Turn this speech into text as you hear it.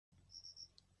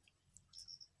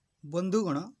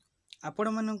बंधुगण आपण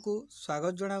मानकु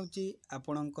स्वागत जनाउची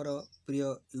आपणकर प्रिय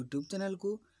यूट्यूब चैनल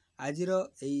को आज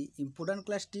इम्पोर्टाट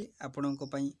क्लास टी आपणक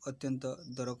पई अत्यंत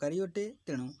दरकारी अटे।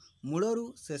 तेणु मूलरू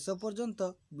शेष पर्यंत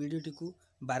वीडियोटी को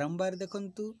बारंबार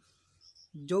देखंतु।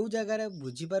 जो जगार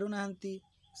बुझी पारु नाहंती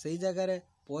सेई जगार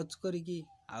पॉज करिकी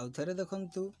आउ थरे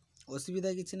देखंतु।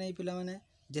 असुविधा किछि नै पिला माने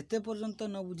जेते पर्यंत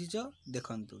न बुझीच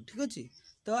देखंतु, ठीक अछि।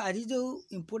 तो आज जो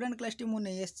इम्पोर्टाट क्लास टी मु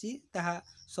नै आछि ताहा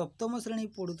सप्तम श्रेणी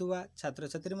पढ़ुवा छात्र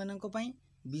छात्री मानक पई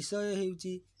विषय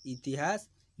हेउची इतिहास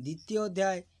द्वितीय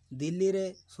अध्याय दिल्ली रे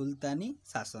सुल्तानी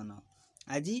शासन।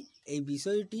 आज ए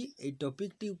विषयटी ए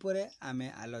टॉपिक टी ऊपर आमे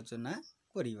आलोचना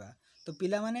करिवा। तो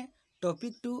पिला माने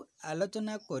टॉपिक टू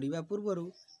आलोचना करिवा पूर्वरु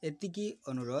एतिकी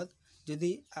अनुरोध,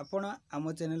 जदि आपण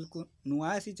आम चैनल को नुआ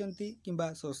आसीचंती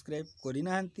किंबा सब्सक्राइब करि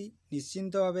नाहंती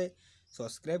निश्चिंत भावे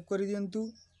सब्सक्राइब करि दियंतु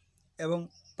एवं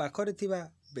पाखरे थिबा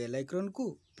बेल आइकन को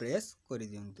प्रेस करि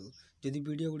दियंतु। जदि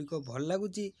वीडियो गुडी को भल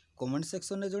लागुची कमेंट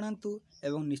सेक्शन रे जणांतु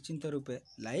एवं निश्चिंत रूपे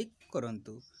लाइक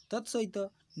करंतु। तत्सहित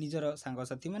निजर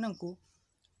सांगसाथी माननकु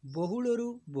बहुलरु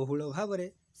बहुल भावरे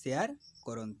शेयर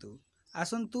करंतु।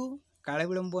 आसंतु काळे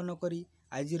विलंब न करी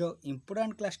आजिरो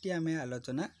इम्पोर्टेंट क्लास टी आमे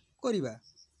आलोचना करिवा।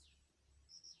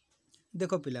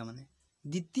 देखो पिला माने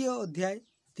द्वितीय अध्याय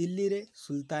दिल्ली रे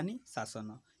सुल्तानी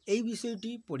शासन एई विषयटी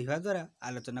पढ़िवा द्वारा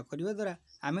आलोचना करिवा द्वारा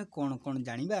आमे कोन कोन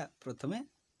जानिबा। प्रथमे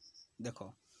देखो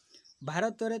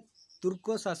भारत रे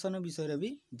तुर्क शासन विषय रे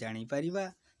भी जानि परिबा।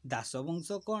 दास वंश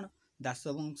कोन, दास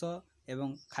वंश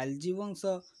एवं खालजी वंश,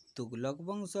 तुगलक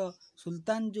वंश,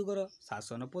 सुल्तान जुगर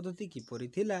शासन पद्धति किपरि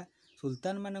थिला,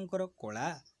 सुल्तान मानकर कला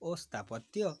और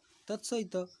स्थापत्य,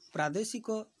 तत्सहित प्रादेशिक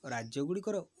राज्य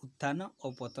गुड़िकर उत्थान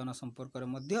और पतन संपर्क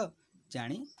मध्य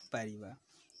जानि परिबा।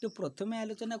 तो प्रथमे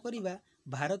आलोचना करिबा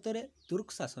भारत रे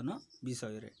तुर्क शासन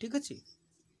विषय रे, ठीक अछि।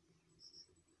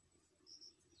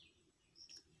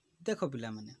 देखो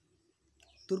पिला माने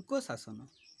तुर्क शासन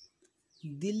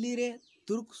दिल्ली रे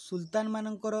तुर्क सुल्तान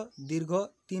मानकर दीर्घ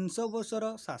 300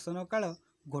 वर्षर शासन काल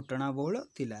घटना बहुल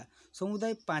थिला।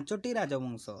 समुदाय 5टी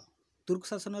राजवंश तुर्क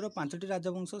शासन 5टी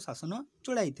राजवंश शासन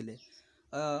चलाइथिले।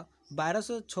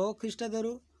 1206 ख्रीष्टाब्द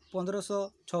रु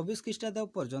 1526 ख्रीष्टाब्द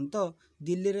पर्यंत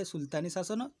दिल्ली रे सुल्तानी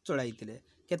शासन चलाइथिले।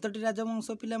 केतटी राजवंश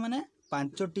पिला माने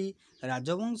 5टी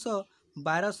राजवंश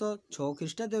 1206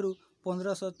 ख्रीष्टाब्द रु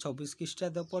 1526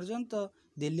 ख्रीष्टाब्द पर्यंत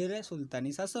दिल्ली रे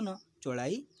सुल्तानी शासन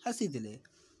चलाई आसीथिले।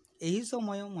 एही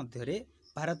समय मध्यरे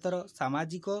भारतर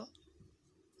सामाजिक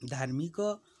धार्मिक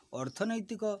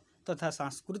अर्थनैतिक तथा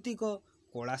सांस्कृतिक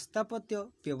कला स्थापत्य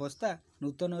व्यवस्था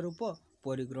नूतन रूप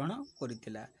परिग्रहण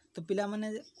करिथिला। तो पिला माने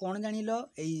कोन जानिलो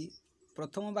एई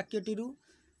प्रथम वाक्यटीरु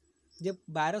जे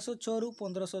 1206 रु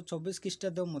 1526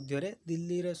 ख्रीष्टाब्द मध्यरे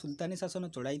दिल्ली रे सुल्तानी शासन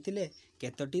चलाइथिले।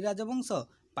 केतटी राजवंश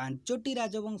 5टी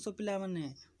राजवंश पिला माने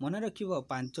मन रखिबो।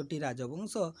 5टी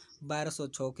राजवंश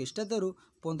 1206 ख्रीष्टाब्द रु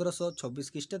 1526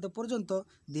 ख्रीष्टाब्द पर्यंत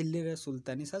दिल्ली रे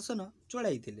सुल्तानी शासन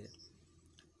चलाइथिले।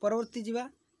 परवर्ती जीवा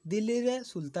दिल्ली रे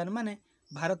सुल्तान माने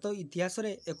भारत इतिहास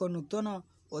रे एक नूतन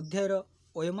अध्यायर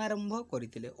अयमारंभ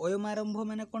करिथिले। अयमारंभ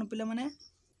माने कोन पिला माने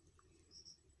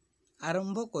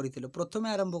आरंभ करिथिले, प्रथमे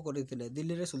आरंभ करिथिले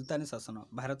दिल्ली रे सुल्तानी शासन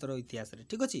भारत रो इतिहास रे,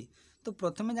 ठीक अछि। तो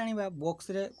प्रथमे जानिबा बॉक्स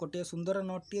रे गोटे सुंदर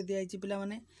नोट टी दिया आइछि पिला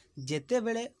माने जेते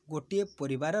बेले गोटे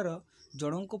परिवार रो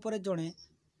जणक परे जणे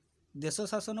देश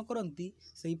शासन करंती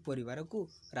सेही परिवार को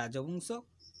राजवंश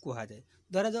कुहा जाय।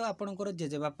 धरा जाओ आपनकर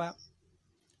जेजे बापा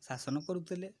शासन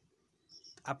करुथिले,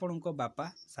 आपणको बापा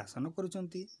शासन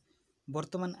करुचंती,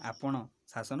 वर्तमान आपण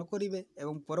शासन करिवे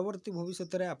एवं परवर्ती भविष्य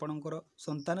रे आपणकर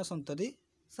संतान संतति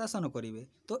शासन करिवे।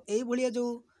 तो एई भलिया जो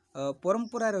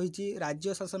परंपरा रहिछि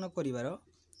राज्य शासन करिवार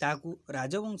ताकू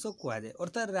राजवंश कुहा जाय,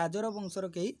 अर्थात राजर वंशर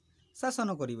केही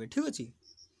शासन करिवे, ठीक अछि।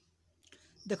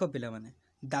 देखो पिला माने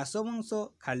दास वंश,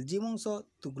 खालजी वंश,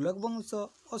 तुगलक वंश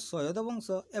और सयद वंश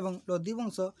एवं लोधी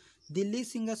वंश दिल्ली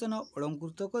सिंहासन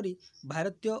अलंकृत करी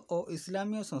भारतीय और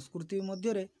इस्लामीय संस्कृति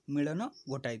मध्य मिलन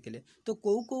घटाइथिले। तो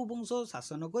कौ कौ वंश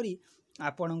शासन करी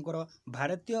आपणकर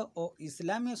भारतीय और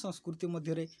इस्लामीय संस्कृति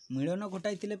मध्य मिलन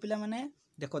घटाइथिले पिला माने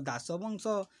देखो दास वंश,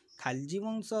 खालजी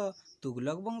वंश,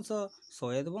 तुगलक वंश,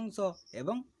 सयद वंश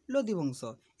एवं लोधी वंश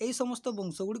एई समस्त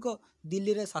वंश गुड़िक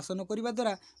दिल्ली रे शासन करिबा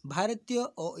द्वारा भारतीय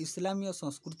और इस्लामीय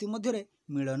संस्कृति मध्य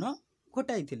मिलन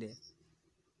घटाइथिले।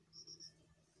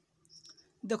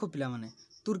 देखो पिला माने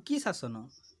तुर्की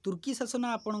शासन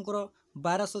आपणकर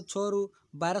 1206 रु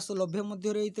 1290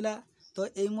 मध्य रहितला। तो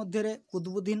एई मध्य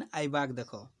कुतुबुद्दीन ऐबक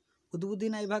देखो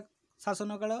कुतुबुद्दीन ऐबक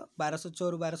शासन काल 1206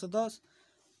 रु 1210,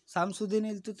 शामसुद्दीन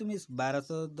इल्तुतमिश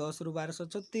 1210 रु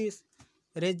 1236,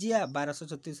 रेजिया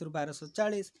 1236 रु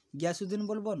 1240, गियासुद्दीन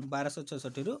बलबन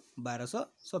 1266 रु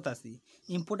 1287।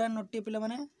 इंपोर्टेंट नोट पिला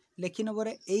माने लेखि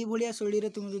नबरे एई भलिया शैली रे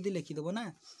तुम जदि लिखिदेव ना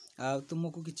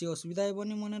तुमको किसी असुविधा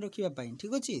हेबनी मन रखा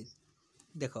ठीक अच्छे।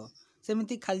 देख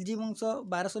सेमती खालजी वंश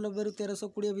 1290 रु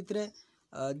 1320 भितर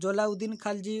जलाउद्दीन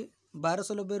खालजी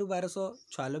 1290 रु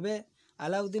 1296,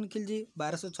 अलाउद्दीन खिलजी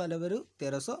 1296 रु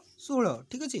 1316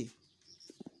 ठीक अच्छे।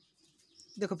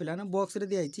 देख पिला बॉक्स रे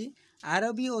दिखाई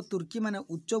आरबी और तुर्की माने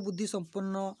उच्च बुद्धि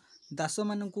संपन्न दास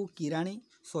मानू किराणी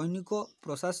सैनिक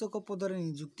प्रशासक पदर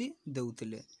नियुक्ति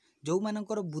देउथिले। जो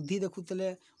मानकर बुद्धि देखुले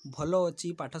भल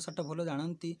अच्छी पाठशाठ भल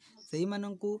जानती से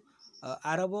मानू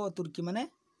आरब और तुर्की माने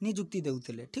नियुक्ति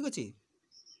देउथिले ठीक अच्छे।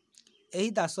 यही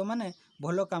दास माने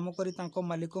भल काम करी तांको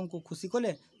मालिकों को खुशी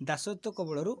कले दासत्व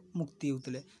कबलरू मुक्ति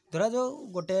होते। धरा जो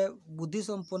गोटे बुद्धि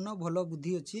संपन्न भल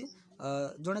बुद्धि अच्छी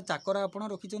जड़े चाकर आपण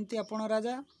रखिंट आपण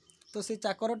राजा तो से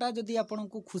चाकरटा जदि आपण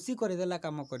को खुशी करदेला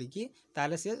काम करिकी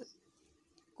ताले से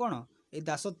कौन ये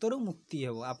दासत्वर मुक्ति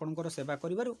हेब आपणकर सेवा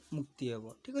करिबारु मुक्ति हेब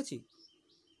ठीक अच्छे।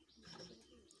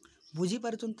 बुझी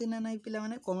पारुचंती ना नहीं पिला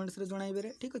माने कमेंट्स रे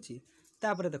जणाइबे ठीक अच्छे।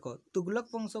 तापर देख तुगलक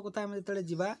वंश कथा आम जो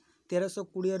जावा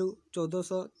 1320 रु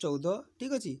 1414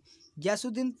 ठीक अच्छे।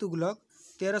 ग्यासुद्दीन तुगलक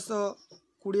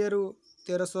 1320 रु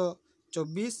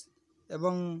 1324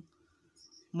 एवं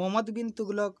मोहम्मद बिन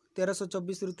तुगलक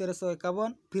 1324 रु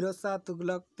 1351, फिरोज शाह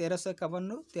तुगलक 1351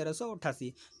 रु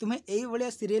 1388। तुम्हें यही भाया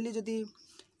सीरियली जदि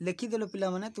लिखिदेल पिला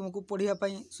माने तुमको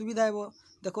पढ़ाई सुविधा हे।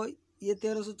 देखो ये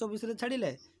 1324 रे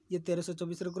छाड़िले, ये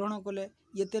 1324 रे ग्रहण कले,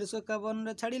 ये 1351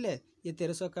 रे छाड़िले, ये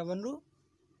 1351 रु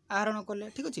आहरण कले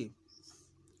ठीक अच्छे।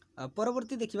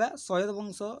 परवर्ती देखा सैयद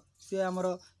वंश सी आमर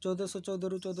 1414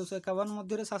 रु 1451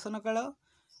 मध्य शासन काल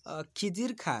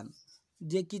खिजिर खान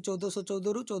जे कि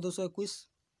 1414 रु 1421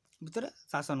 भितर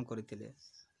शासन करते।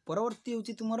 परवर्ती हूँ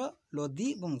तुम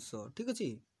लोधी वंश ठीक अच्छे।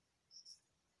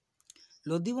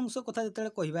 लोधी वंश कथा जो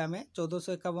कहवा आम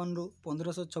 1451 रु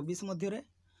 1526 मध्य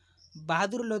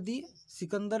बहादुर लोधी,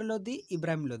 सिकंदर लोधी,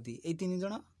 इब्राहिम लोधी ये 3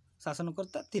 जन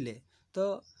शासनकर्ता थिले। तो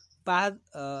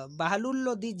बाहलुल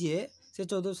लोधी जी से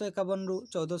 1451 रु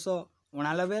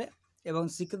 1489 एवं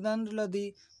सिकंदर लोधी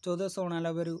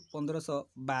 1489 रु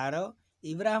 1512,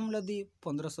 इब्राहिम लोधी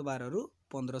 1512 रु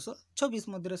 1526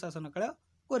 मध्य शासन काल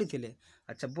करथिले।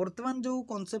 अच्छा वर्तमान जो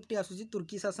कॉन्सेप्ट आसुची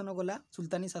तुर्की शासन गला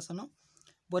सुल्तानी शासन,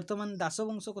 वर्तमान दास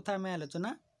वंश कथा आम आलोचना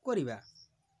करिबा।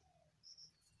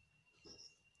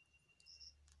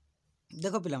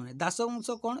 देख पिला माने दास वंश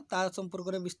कौन ता संपर्क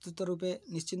में विस्तृत रूपे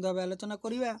निश्चिंत भाव आलोचना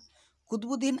करिबा।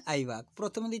 कुतुबुद्दीन ऐबक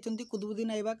प्रथम देइचंती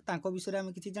कुतुबुद्दीन ऐबक तांको विषय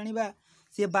आम किछि जानिबा।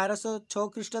 से 1206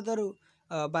 ख्रीष्टाब्द रु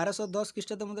 1210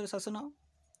 ख्रीष्टाब्द मध्य शासन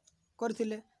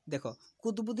करथिले। देख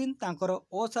कुतुबुद्दीन तांकर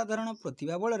असाधारण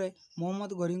प्रतिभा बल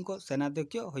मोहम्मद घोरी को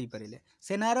सेनाध्यक्ष होई परिले।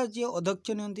 सेनार जी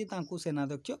अध्यक्ष नियंती तांको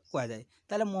सेनाध्यक्ष कहा जाए।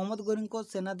 ताले मोहम्मद घोरी को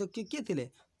सेनाध्यक्ष किए थिले?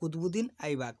 कुतुबुद्दीन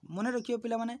ऐबक। मन रखियो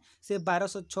पिला माने से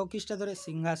 1206 ख्रीष्टाब्द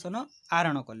सिंहासन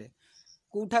आरोहण कले।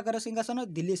 कोठाकर सिंहासन?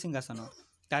 दिल्ली सिंहासन।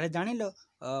 ताले जानिलो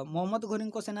मोहम्मद घोरी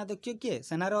को सेनाध्यक्ष किए?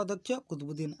 सेनार अध्यक्ष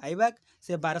कुतुबुद्दीन ऐबक।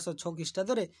 से 1206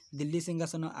 ख्रीष्टाब्द दिल्ली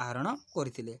सिंहासन आहरण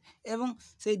करथिले। एवं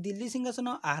से दिल्ली सिंहासन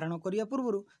आहरण करिया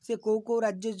पूर्व से को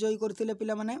राज्य जय करथिले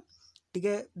पिला माने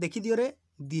टिके देखि दियो रे।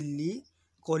 दिल्ली,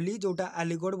 कोली जोटा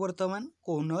अलीगढ़ वर्तमान,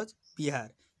 कौनौज,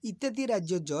 बिहार इत्यादि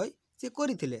राज्य जय से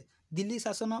करथिले दिल्ली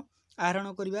शासन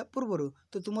आहरण करिया पूर्व।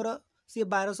 तो तुमर से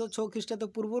 1206 ख्रीष्टाब्द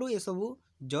पूर्व ये सब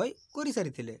जय कर सारी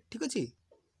ठीक अच्छे।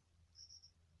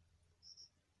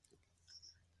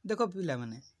 देख पिला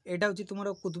माने एटा हूँ तुम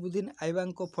कुतुबुद्दीन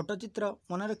ऐबक फोटो चित्र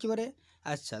मन रखिबारे।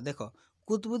 अच्छा देख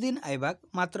कुतुबुद्दीन ऐबक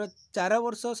मात्र 4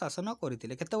 वर्ष शासन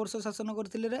करथिले। केते वर्ष शासन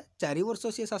करथिले रे? 4 वर्ष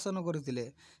से शासन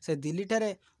करथिले। से दिल्ली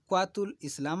ठारे क्वातुल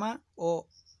इस्लामा और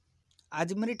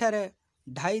आजमेरी ठारे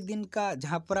 2.5 दिन का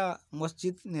झापरा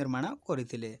मस्जिद निर्माण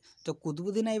करथिले। तो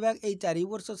कुतुबुद्दीन ऐबक ए 4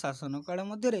 वर्ष शासन काल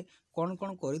मध्य कौन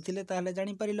कौन करथिले ताहले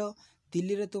जानि परिलो।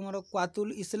 दिल्ली रे तुमर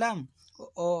क्वातुल इस्लाम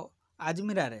और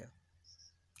आजमेरा रे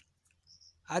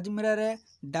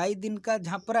 2.5 दिन का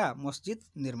झापरा मस्जिद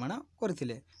निर्माण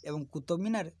करथिले। एवं कुतुब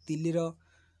मीनार दिल्ली रो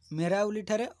मेहराउली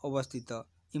ठारे अवस्थित।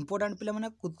 इंपोर्टाट पिला माने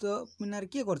कुतुब मीनार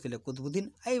किए करथिले?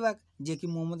 कुतुबुद्दीन ऐबक जे कि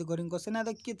मोहम्मद घोरी को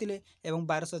सेनाध्यक्ष थिले एवं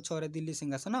 1206 रे दिल्ली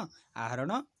सिंहासन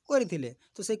आहरण करथिले।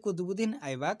 तो से कुतुबुद्दीन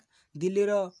ऐबक दिल्ली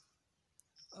रो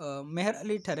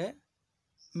मेहराउली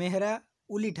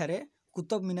ठारे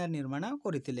कुतुब मीनार निर्माण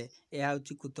करथिले। यह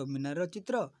हूँ कुतुब मीनार रो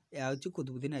चित्र, यह हूँ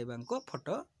कुतुबुद्दीन ऐबक को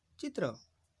फोटो चित्र।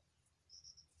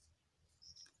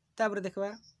 तापर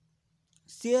देखा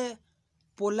सी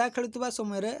पोला खेलुवा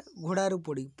समय घोड़ारू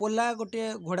पड़ी। पोला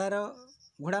गोटे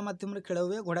घोड़ा मध्यम खेल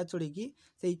हुए, घोड़ा चढ़ी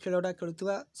से खेलटा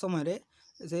खेलुवा समय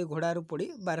से घोड़ारू पड़ी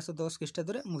 1210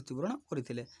 ख्रीष्टाब्द मृत्युवरण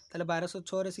करते।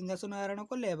 1206 सिंहासन आहरण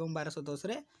कले और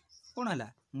 1210 कौन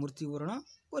है मृत्युवरण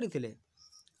करते।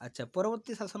 अच्छा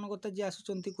परवर्ती शासनकर्ता जी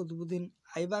आसुचंती कुतुबुद्दीन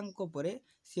आइबांक परे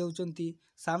से होचंती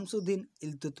शामसुद्दीन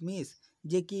इल्तुतमिश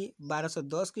जे कि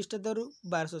 1210 ख्रीष्टाब्द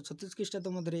 1236 ख्रीष्टाब्द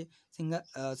मध्य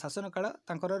शासन काल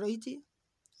तांकर रही।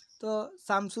 तो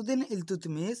शामसुद्दीन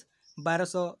इल्तुतमिश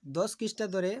 1210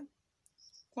 ख्रीष्टाब्द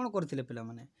कौन करथिले पिला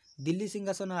माने दिल्ली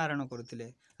सिंहासन आरोहण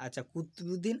करथिले। अच्छा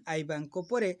कुतुबुद्दीन आइबांक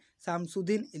परे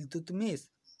शामसुद्दीन इल्तुतमिश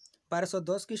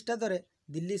 1210 ख्रीष्टाब्द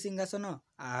दिल्ली सिंहासन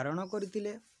आरोहण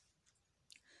करथिले।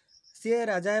 सी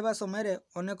राजा हेबा समय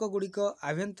अनेक गुड़िक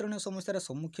आभ्यंतरीण समस्यार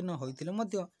सम्मुखीन होइतिले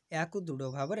मध्य याकु दृढ़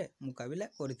भाव में मुकाबिला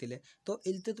करथिले। तो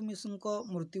इल्तुतमिश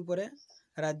मृत्यु पर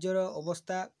राज्यर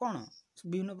अवस्था कौन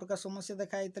विभिन्न प्रकार समस्या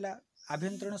देखा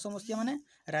आभ्यंतरीण समस्या माने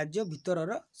राज्य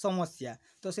भितरर समस्या।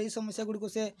 तो सही समस्या गुड़िक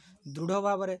से दृढ़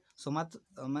भाव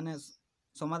में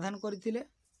समाधान करथिले।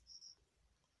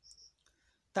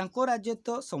 तांको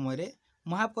राज्यत्व समय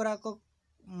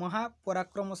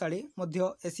महापराक्रमशाली मध्य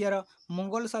एशियार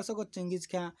मंगोल शासक चेंगिज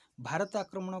खां भारत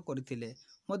आक्रमण करथिले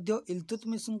मध्य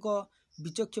इल्तुतमिशଙ୍କ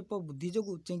विचक्षेप बुद्धि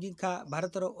जोगु चेंगिज खां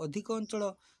भारतर अधिक अंचल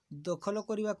दखल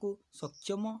करने को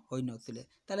सक्षम होई नथिले।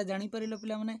 ताले जानि परिले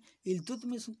पिला माने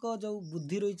इल्तुतमिशଙ୍କ जो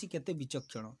बुद्धि रही केते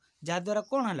विचक्षण जहा द्वारा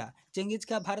कौन हला चेंगिज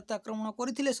खां भारत आक्रमण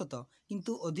करथिले सत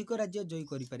किंतु अधिक राज्य जय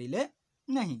करि परिले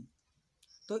नहीं।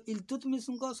 तो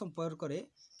इल्तुतमिशଙ୍କ संपर्क रे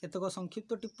केतक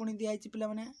संक्षिप्त टिप्पणी दिखाई पिला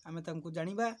माने आमे तांको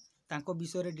जानिबा तांको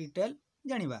विषय रे डिटेल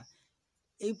जानिबा।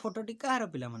 एई फोटोटी कहार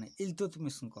पिला माने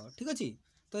इल्तुतमिशଙ୍କ ठीक अछि।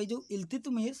 तो ये जो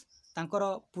इल्तुतमिश तांकर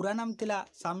पूरा नाम थिला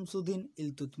शामसुद्दीन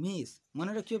इल्तुतमिश मन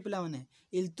रखियो पिला माने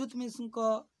इल्तुतमिशଙ୍କ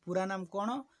पूरा नाम कौन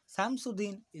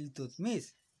शामसुद्दीन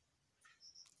इल्तुतमिश।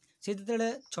 से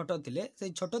जेतेले छोट थिले से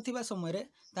छोट थिबा समय रे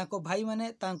तांको भाई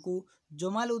माने तांको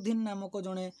जमालुद्दीन नामक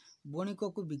जने बणिक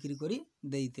को बिक्री करी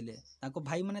देइथिले। तांको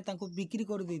भाई माने तांको बिक्री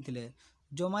कर देइथिले।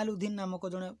 जमालुद्दीन नामक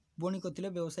जने बणिक थिले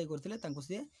व्यवसाय करथिले तांको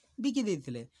से बिकी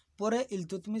देइथिले। परे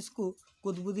इल्तुतमिश को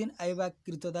कुतुबुद्दीन आइबाक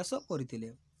कृतदास करथिले।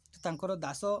 तांकर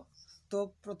दास तो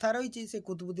प्रथा रही से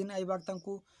कुतुबुद्दीन आइबाक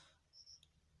तांको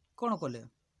कौन कले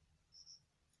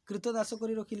कृतदास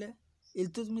करी रखिले।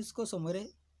 इल्तुतमिश को समय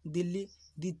दिल्ली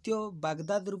द्वितीय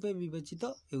बागदाद रूपे विवेचित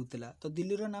हेउतिला। तो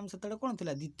दिल्ली रो नाम सेतले कौन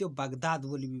थिला द्वितीय बागदाद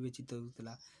बोली विवेचित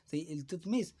हेउतिला। से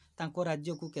इल्तुतमिश तांको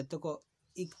राज्य को केतक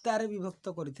इक्तार विभक्त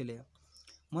करथिले।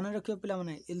 मन रखियो पिला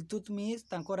माने इल्तुतमिश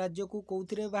तांको राज्य को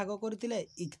कोउथिरे भाग करथिले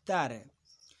इक्तार।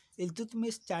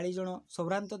 इल्तुतमिश 40 जन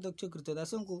सभ्रांत दक्ष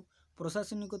कृतदासों को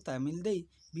प्रशासनिक तामिल दे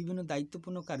विभिन्न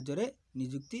दायित्वपूर्ण कार्य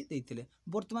नियुक्ति देइथिले।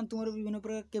 वर्तमान तुमर विभिन्न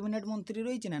प्रकार कैबिनेट मंत्री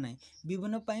रही ना ना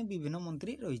विभिन्न पाई विभिन्न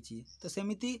मंत्री रही। तो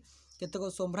सेमिति केतक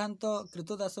सम्भ्रांत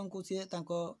कृतदासों को सी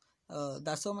तांको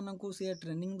दास मानू सी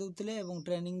ट्रेनिंग देउथिले एवं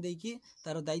ट्रेनिंग देकी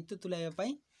तार दायित्व तुलाइया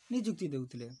पाई नियुक्ति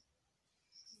देउथिले।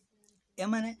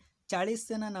 एमाने 40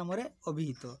 सेना नाम रे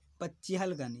अभिहित बा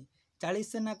चिहालगानी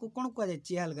 40 सेना को कौन कह जाए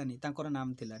चिहालगानी तांकर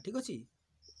नाम थिला ठीक अछि।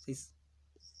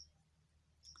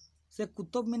 से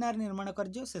कुतुब मीनार निर्माण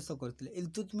कार्य शेष करथिले।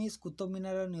 इल्तुतमिश कुतुब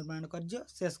मीनार निर्माण कार्य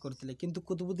शेष करथिले किंतु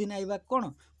कुतुबुद्दीन आइबाक कौन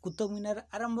कुतुब मीनार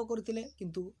आरंभ करथिले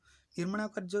किंतु निर्माण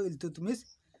कार्य इल्तुतमिश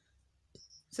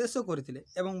शेष करथिले।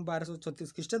 एवं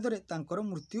 1236 ख्रीष्टाब्द तांकर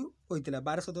मृत्यु होइतिला।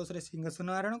 1210 रे सिंहासन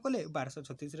आरोहण कले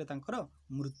 1236 रे तांकर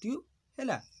मृत्यु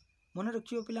हैला। मन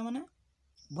रखियो पिला माने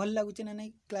भल लागुचे ना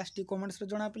नहीं क्लास टी कमेंट्स रे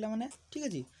जणा पिला माने ठीक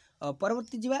अछि।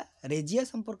 परवर्ती जीवा रेजिया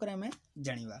संपर्क रे हमें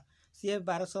जानिबा। सी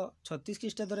 1236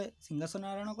 ख्रीष्टाब्द सिंहासन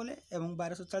आरोहण कले एवं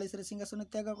 1240 रे सिंहासन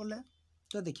त्याग कले।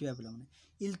 तो देखिबा पिला माने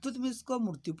इल्तुतमिश को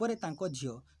मृत्यु पर तांको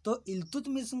झियो तो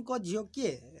इल्तुतमिश को झियो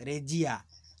किए रेजिया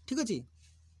ठीक अछि।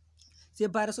 से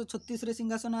 1236 रे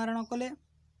सिंहासन आरोहण कले।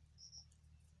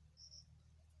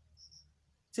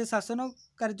 से शासन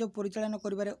कार्य परिचालन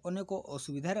करिबारे अनेक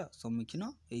असुविधार सम्मुखीन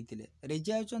होइतिले।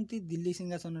 रेजिया होचंती दिल्ली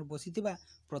सिंहासन बसिथिबा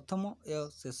प्रथम ए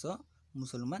शेष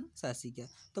मुसलमान शासिका।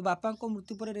 तो बापा को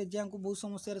मृत्यु पर रेजिया को बहुत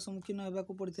समस्या सम्मुखीन होगा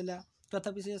पड़ता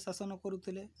तथापि से शासन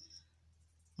करुले।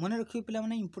 मन रखिए पिला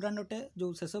माने इंपोर्टाट अटे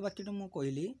जो शेष वाक्यटा मु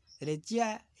कहली रेजिया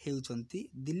हेउचंती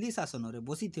दिल्ली शासन रे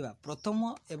बसिथिबा प्रथम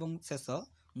एवं शेष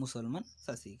मुसलमान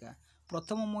शासिका।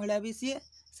 प्रथम महिला भी सीए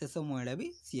शेष महिला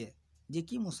भी सीए जे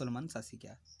कि मुसलमान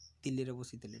शासिका दिल्ली रे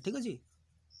बसिथिले ठीक अछि।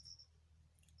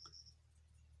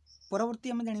 परवर्ती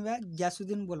हम जानिबा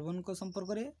गयासुद्दीन बलबन को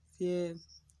संपर्क रे से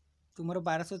तुमर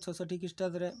 1266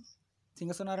 ख्रीष्टाब्द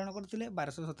सिंहासन आरोहण करथिले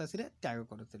 1287 रे त्याग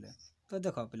करथिले। तो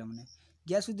देखो पिला माने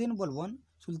गयासुद्दीन बलबन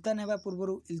सुल्तान हेबा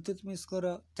पूर्व इल्तुतमिश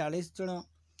 40 जन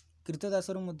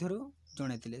कृतदासर मध्यरु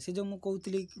जणे थिले। से जो मु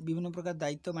कहउतली विभिन्न प्रकार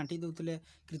दायित्व बांटी दउथिले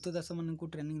कृतदास मानन को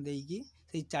ट्रेनिंग देइकी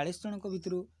से 40 जन को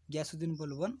भितरु गयासुद्दीन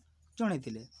बलबन जणे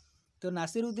थिले। तो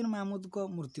नासिरुद्दीन महमूद को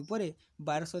मृत्यु पर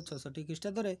 1266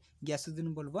 ख्रीष्टाब्दे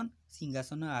गियासुद्दीन बलबन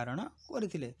सिंहासन आरोहण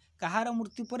करथिले। कहार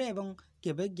मृत्यु पर एवं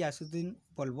केबे गियासुद्दीन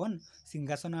बलबन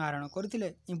सिंहासन आरोहण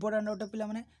करथिले इंपोर्टेंट गोटे पिला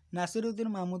माने नासिरुद्दीन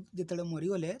महमूद जेतेले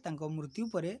मरीगले तांको मृत्यु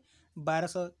पर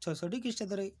 1266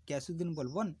 ख्रीष्टाब्दे गियासुद्दीन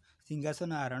बलबन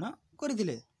सिंहासन आरोहण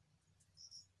करथिले।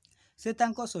 से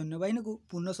तांको सैन्यबाहिनी को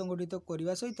पुनः संगठित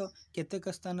करने सहित केतेक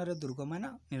स्थान रे दुर्गमान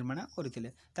निर्माण करथिले।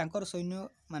 तांकर सैन्य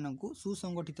मानकु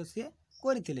सुसंगठित से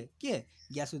करथिले किए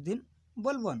गियासुद्दीन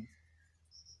बलबन।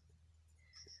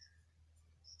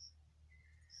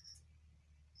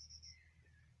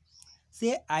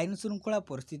 से आईन श्रृंखला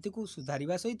परिस्थिति को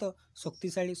सुधारिबा सहित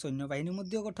शक्तिशाली सैन्यबाहिनी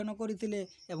मध्य गठन करथिले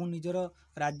एवं निजर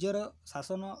राज्यर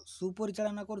शासन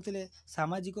सुपरिचालना करथिले।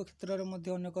 सामाजिक क्षेत्र रे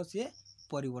मध्य अनेक से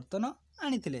परिवर्तन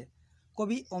आनिथिले।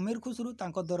 कवि अमीर खुसरू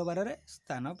तांको दरबार रे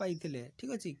स्थान पाइथिले। ठीक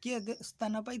अछि किए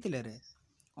स्थान पाइथिले रे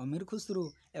अमीर खुसरू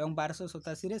एवं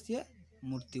 1287 रे से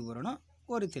मृत्युवरण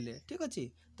करथिले। ठीक अछि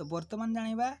तो वर्तमान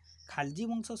जानिबा खालजी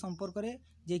वंश संपर्क रे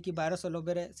जे कि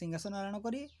 1290 रे सिंहासन आरोहण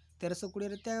करी 1320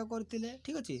 रे त्याग करथिले।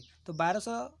 ठीक अछि तो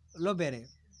 1290 रे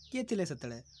के थिले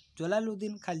सेतले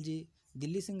जलालुद्दीन खालजी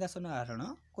दिल्ली सिंहासन आरोहण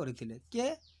करथिले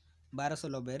के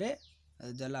 1290 रे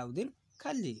जलालुद्दीन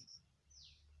खालजी।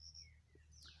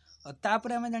 और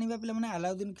तापर आम जाना पे मैंने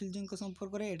अलाउद्दीन खिलजी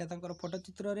संपर्क में यहाँ तर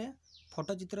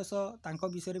फोटोचित्र सह तांको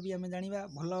विषय भी आम जाना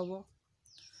भल हम।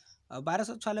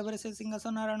 1296 से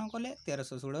सिंहासन आरोहण कले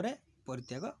 1316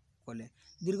 परित्याग कले।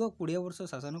 दीर्घ 20 वर्ष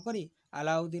शासन करी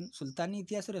अलाउद्दीन सुल्तानी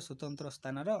इतिहास रे स्वतंत्र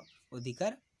स्थान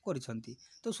अधिकार करिसंती।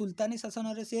 तो सुल्तानी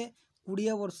शासन रे से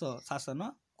 20 वर्ष शासन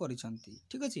करिसंती।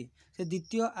 ठीक अछि से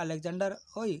द्वितीय अलेक्जेंडर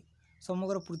होई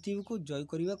समग्र पृथ्वी को जय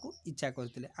करने को इच्छा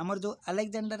करते। आमर जो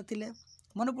अलेक्जेंडर थिले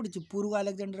मन पड़ी पूर्व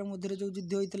अलेक्जेंडर मध्य जो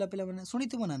युद्ध होता पे मैंने शुणी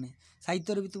ना नहीं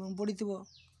साहित्य भी तुम पढ़ी।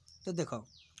 तो देख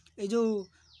ये जो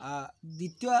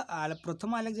द्वितीय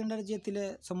प्रथम अलेक्जेंडर जी थे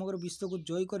समग्र विश्व को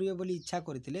जय करेंगे बोली इच्छा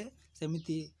करते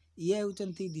सेमती ये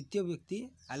होती द्वितीय व्यक्ति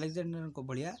अलेक्जेंडर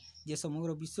भाया जे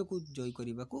समग्र विश्व को जय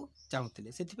करने को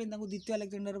चाहूले से द्वितीय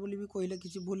अलेक्जेंडर बोली भी कहले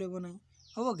किसी भूल हे ना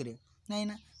हम कि नहीं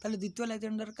ना ताले द्वितीय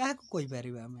अलेक्जेंडर क्या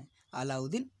कहीपर आम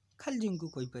अलाउद्दीन खालजी को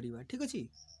कहीपर। ठीक अच्छे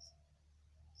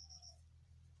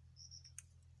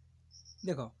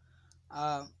देख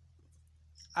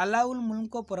अलाउल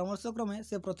मुल्क परामर्श क्रमे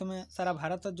से प्रथम सारा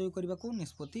भारत जय करने को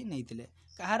निष्पत्ति नहीं।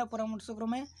 कहार परामर्श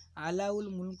क्रमे अलाउल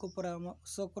मुल्क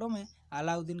परामर्श क्रमे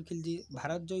अलाउद्दीन खिलजी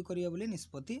भारत जय करिया बोली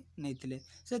निष्पत्ति नहीं।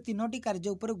 से तीनोटी कार्य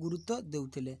उपर गुरुत्व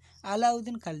देउथिले।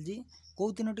 अलाउद्दीन खिलजी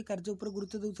को तीनोटी कार्य उपर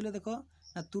गुरुत्व देउथिले देख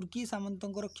ना तुर्की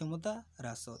सामंतर क्षमता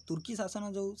ह्रास। तुर्की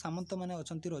शासन जो सामंत मैंने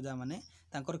अच्छा रजा मैंने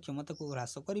क्षमता को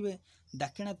ह्रास करेंगे।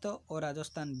 दाक्षिणात्य और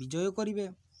राजस्थान विजय करेंगे।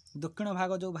 दक्षिण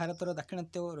भाग जो भारतर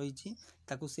दाक्षिणात्य रही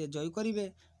से जय करेंगे।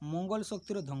 मंगल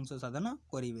शक्तिर ध्वंस साधन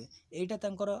करेंगे। यहाँ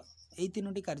तांकर यही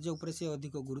तीनोटी कार्य उपर से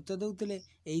अधिक गुरुत्व देउथिले।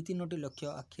 यही तीनोटी लक्ष्य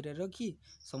आखिरे रखी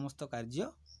समस्त कार्य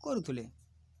करुथिले।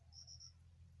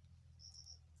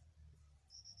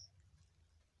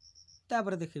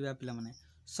 तापर देखिबा पिला माने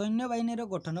सैन्य बाहिनी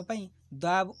गठन पर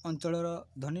द्वाब अंचल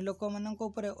धनी लोक मानक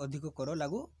उपर अधिक कर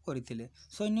लागू करथिले।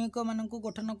 सैनिक मानक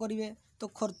गठन करेंगे तो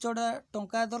खर्चटा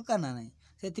टंका दरकार ना नहीं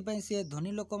से सी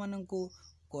धनी लोक मानक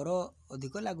कर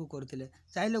अधिक लागू करथिले।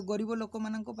 चाहे गरीब लोक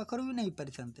मानक पाखर भी नहीं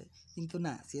पारि थांते किंतु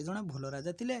ना सी जने भल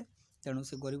राजा थिले तेणु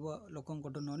से गरीब लोक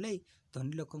न ले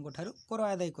धनी लोक कर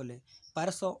आदाय कले।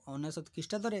 1299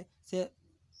 ख्रीष्टाब्दे से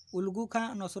उलगु खां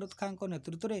नसरत खां को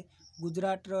नेतृत्व में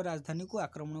गुजरात राजधानी को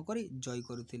आक्रमण कर जय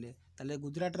करुथिले। ताले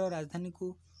गुजरात राजधानी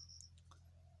को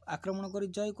आक्रमण कर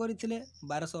जय करथिले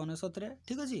 1299 रे।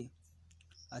 ठीक अछि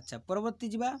अच्छा परवर्ती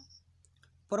जीवा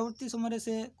परवर्ती समय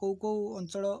से कौ कौ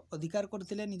अंचल अधिकार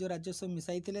करथिले निज राजस्व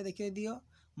मिसाइथिले देखिए दियो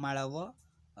मालव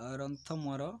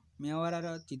रंथमर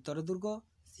मेवाड़ार चित्तरदुर्ग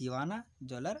सिवाना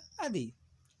जलार आदि।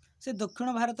 से दक्षिण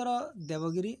भारतर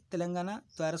देवगिरी तेलंगाना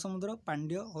द्वार समुद्र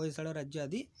पांड्य होयसाल राज्य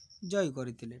आदि जय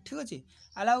करथिले। ठीक अच्छे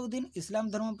अलाउद्दीन इस्लाम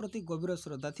धर्म प्रति गभीर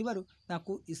श्रद्धा थिबारु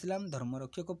ताकू इस्लाम धर्म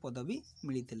रक्षक पदवी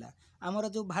मिलिथिला। आमर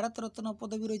जो भारत रत्न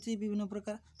पदवी रही विभिन्न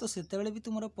प्रकार तो सेतेबेले भी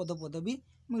तुमर पद पदवी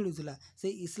मिलूला। से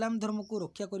इस्लाम धर्म को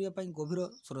रक्षा करने गभीर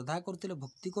श्रद्धा करते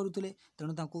भक्ति करुले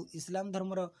तेणु ताकू इस्लाम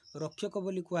धर्मर रक्षक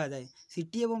बोली कह जाए।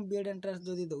 सीटी एवं बीएड एंट्रांस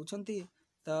जदि दौरान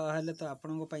तो तो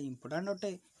आपण इम्पोर्टाट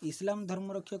अटे। इस्लाम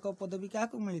धर्म रक्षक पदवी क्या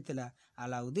मिलता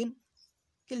अलाउद्दीन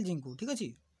खिलजी को। ठीक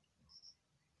अच्छे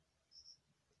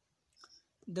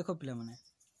देख पिला माने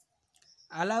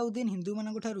अलाउद्दीन हिंदू मान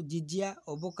जिजिया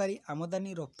अबकारी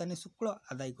आमदानी रप्तानी शुल्क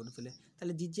आदाय करते।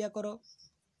 ताले जिजिया कर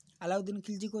अलाउद्दीन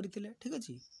खिलजी करते। ठीक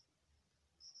अच्छे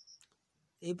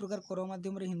यही प्रकार कर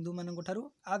माध्यम हिंदू मान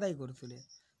आदाय करते।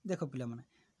 देख पिला माने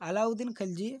अलाउद्दीन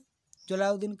खिलजी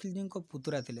जलालुद्दीन खिलजी को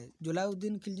पुतरा थे।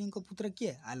 जलालुद्दीन खिलजी को पुत्र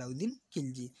किए अलाउद्दीन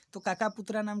खिलजी। तो काका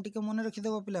पुतरा नाम टिके मन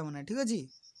रखिदेव पिला माने ठीक अछि।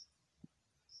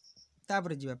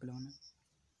 तापर जीवा पिला माने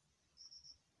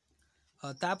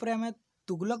तापर आमे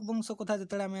तुगलक वंश कथा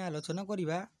जतले आमे आलोचना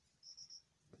करिबा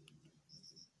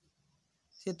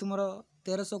से तुमर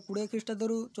 1320 ख्रीष्टाब्द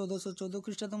रु 1414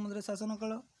 ख्रीष्टाब्द मध्य शासन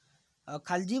काल।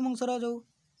 खालजी वंशर जो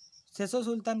शेष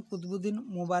सुल्तान कुतुबुद्दीन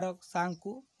मुबारक शाह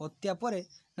को हत्या पर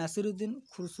नासिरुद्दीन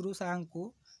खुसरू शाह को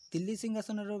दिल्ली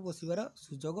सिंहासन बसिबार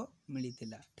सुजोग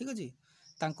मिलता ठीक अच्छे।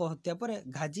 तांको हत्या पर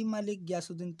घाजी मालिक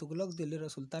गियासुद्दीन तुगलक दिल्लीर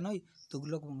सुल्तान होई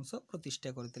तुगलक वंश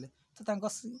प्रतिष्ठा करते। तो तांको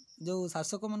जो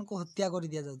शासक मान को हत्या कर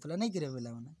दिया जाउतला नहीं कि पे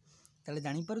मैंने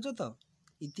जानी पारुछ। तो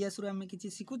इतिहास आम कि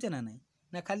शिखुचे ना नहीं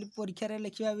ना खाली परीक्षा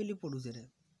लिखा बोली पढ़ुचे।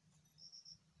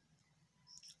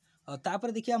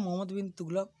 तापर देखिए मोहम्मद बिन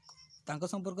तुगलक तांको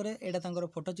संपर्क में एटा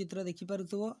फोटो चित्र देखिपु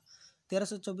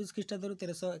 1324 ख्रीष्टाब्द रु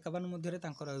 1351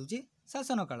 मध्य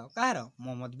शासन काल कहार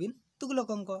मोहम्मद बिन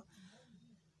तुगलक।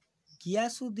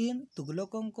 गियासुद्दीन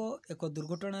तुगलक एक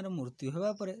दुर्घटनार मृत्यु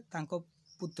होगा पर तांको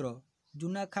पुत्र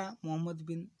जुना खां मोहम्मद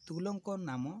बिन तुगलक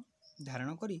नाम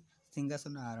धारण कर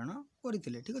सिंहासन आरोहण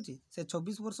करते ठीक अच्छे। से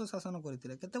 24 वर्ष शासन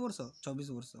करते। केते वर्ष 24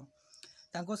 वर्ष।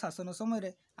 तांको शासन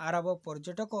समय आरब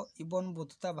पर्यटक इबन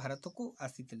बतुता भारत को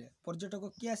आसीथिले।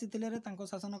 पर्यटक किए आसीथिले रे तांको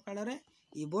शासन काल रे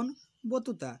इबन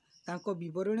बतुता तांको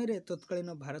विवरणी रे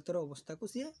तत्कालीन भारतर अवस्था को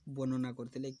सी वर्णना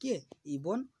करथिले। किए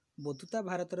इबन बतुता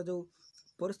भारतर जो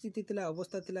परिस्थिति थिला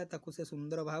अवस्था थिला ताको से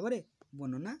सुंदर भाव रे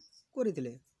वर्णना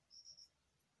करथिले।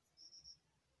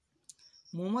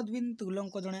 मोहम्मद बिन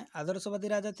तुगलक जड़े आदर्शवादी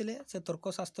राजा थे। से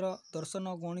तर्कशास्त्र दर्शन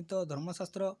गणित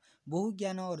धर्मशास्त्र बहु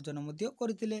ज्ञान अर्जन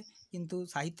करते किंतु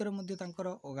साहित्य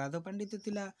अगाध पांडित्य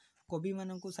थिला। कवि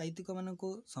मानक साहित्यिक मानक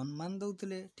सम्मान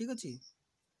दौले ठीक अच्छे।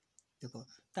 देख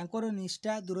तांकर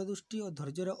निष्ठा दूरदृष्टि और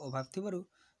धैर्यर अभाव थिबारु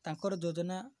तांकर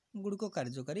योजना गुड़िक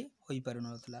कार्यकारी हो पार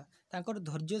नाला। तांकर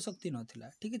धैर्य शक्ति नाला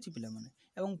ठीक अच्छे पिला माने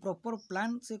एवं प्रॉपर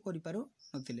प्लान से करि पारु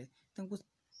नथिले।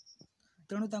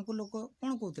 तेणु तांको लोक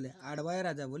कौन कहते आड़वाया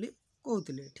राजा बोली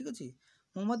कहते ठीक अच्छे।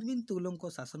 मोहम्मद बिन तुगलक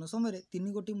शासन समय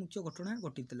 3 गोटी मुख्य घटना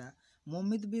घटी।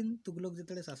 मोहम्मद बिन तुगलक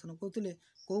जिते शासन करते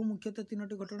कौ मुख्यतः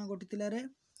 3टी घटना घटी रे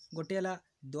गोटे है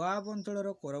दोआब अंचल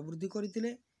कर वृद्धि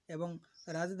करते एवं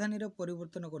राजधानी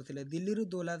परिवर्तन करते। दिल्ली रु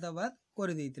दौलताबाद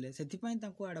करदे से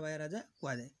आड़वाया राजा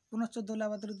कहुए। पुनश्च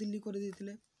दौलाबाद दिल्ली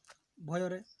करदे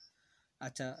भयर।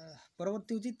 अच्छा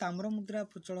परवर्ती हूँ ताम्र मुद्रा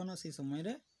प्रचलन से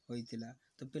समय होइतिला।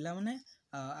 तो पिला माने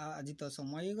आज तो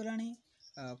समय हो गलानी।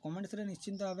 कमेंट्स रे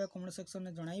निश्चिंत भाव कमेंट सेक्शन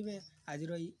में जणाइबे आज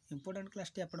इंपोर्टेंट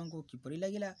क्लास टी आपको किपरि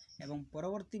लागिला एवं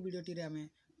परवर्ती वीडियोटी रे आमे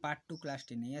पार्ट 2 क्लास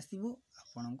टी नहीं आसबू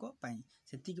आपणको पाई।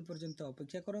 सेतिकी पर्यंत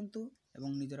अपेक्षा करंतु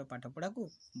एवं निजर पाठ पढ़ा को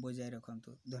बजाय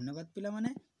रखंतु। धन्यवाद पिला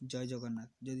माने। जय जगन्नाथ।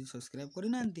 जदि सब्सक्राइब करि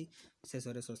नांती शेष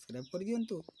रे सब्सक्राइब कर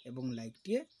दियंतु एवं लाइक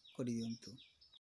टिए कर दियंतु।